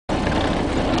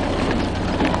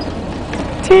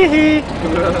Tee-hee.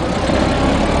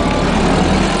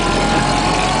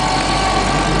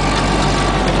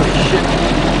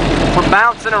 We're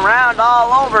bouncing around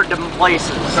all over them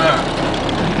places.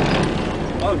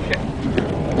 Oh shit.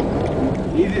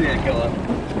 Easy there, killer. A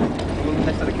little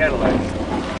test of the Cadillac.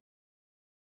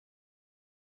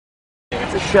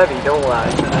 It's a Chevy, don't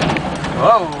lie.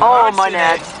 Oh, Oh, my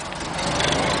neck.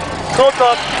 Cold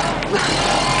up.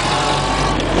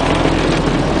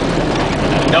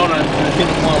 Donuts.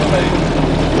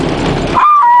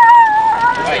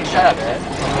 Wait, shut up, man.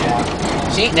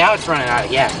 See, now it's running out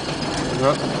of gas.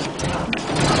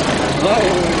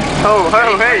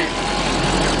 Oh, hey.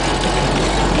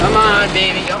 Come on,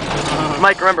 baby. Go.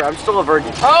 Mike, remember, I'm still a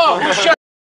virgin. Oh, who shut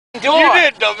the door? You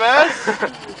did,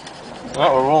 dumbass.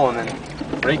 Oh, we're rolling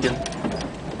then. Breaking.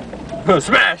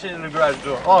 Smash it in the garage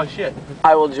door. Oh shit.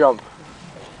 I will jump.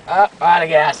 Out of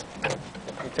gas.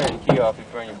 You turn your key off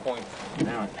before you point.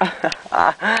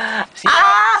 See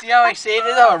how I saved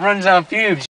it though? It runs on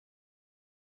fumes.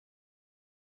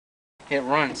 It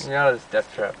runs. You're out of this death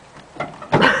trap.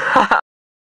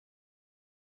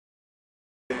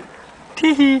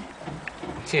 Tee-hee.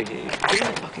 Dude,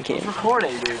 Fucking can't. It's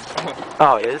recording, dude.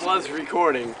 Oh, it is? It was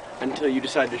recording until you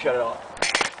decided to shut it off.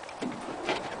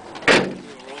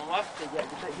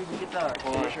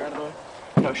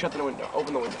 No, shut the window.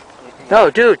 Open the window. No,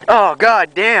 dude. Oh,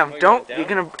 god damn. Don't. You're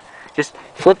gonna just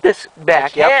flip this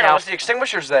back. Yep. Now. The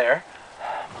extinguisher's there.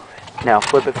 Now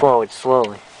flip it forward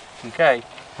slowly. Okay.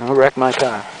 Don't wreck my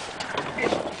car.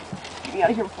 Get me out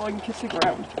of here before I can kiss the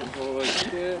ground. Oh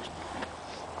shit.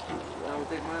 I'll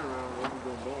take mine around.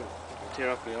 Tear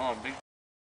up the arm.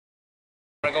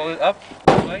 Wanna go up?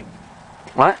 Way?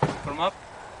 What? Put them up?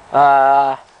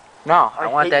 No. I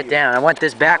want that down. I want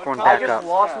this back one back up. I just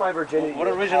lost my virginity. What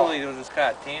originally was this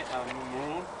car?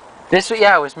 Maroon? This,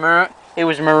 yeah, it was maroon. It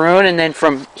was maroon, and then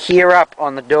from here up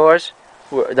on the doors,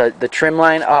 the trim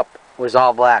line up was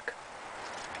all black,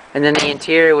 and then the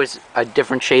interior was a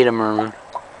different shade of maroon.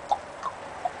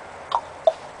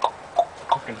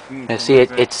 Yeah, see,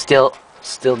 it's still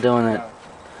doing it.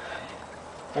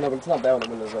 I know, but it's not bad when the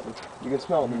window's open. You can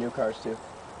smell it in the new cars too.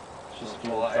 It's just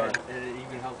Well, it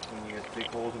even helps when you get big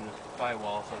holes in the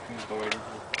firewall, so things go right into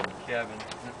the cabin.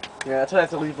 Yeah, that's why I have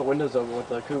to leave the windows open with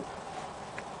the coupe.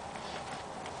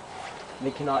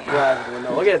 They cannot drive with the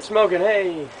window. Look at it smoking,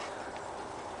 hey!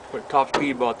 What top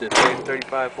speed about this?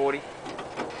 35, 40?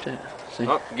 See?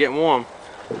 Oh, getting warm.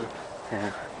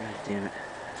 Yeah, god damn it.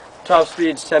 Top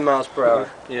speed's 10 miles per hour.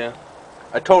 Yeah.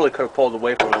 I totally could have pulled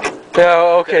away from him.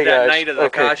 Oh, okay, that guys. night of the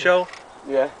car show,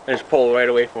 Yeah. I just pulled right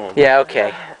away from him. Yeah,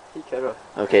 okay. He could've.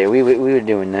 Okay, we were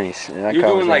doing nice. That You're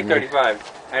car doing was like on there.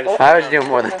 35. I was doing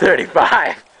more than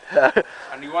 35.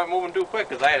 And you weren't moving too quick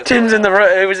because I had to. Tim's in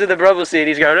it was in the rubble seat.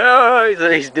 He's going, oh,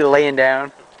 he's laying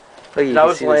down. Look, you I can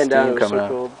was see the laying down, steam it was coming so out.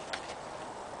 cold.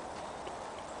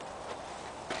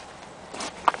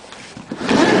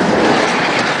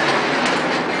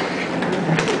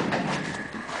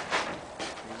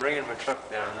 I'm bringing my truck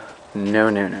down. No.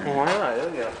 Why not? There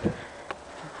we go.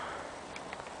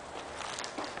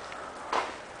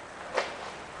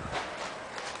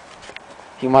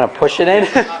 You want to push it in?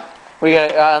 We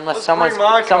got unless someone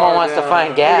wants to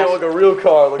find gas. Like a real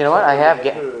car. You know what? I have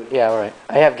gas. Yeah, all right.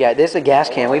 I have gas. There's a gas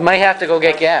can. We might have to go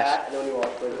get gas.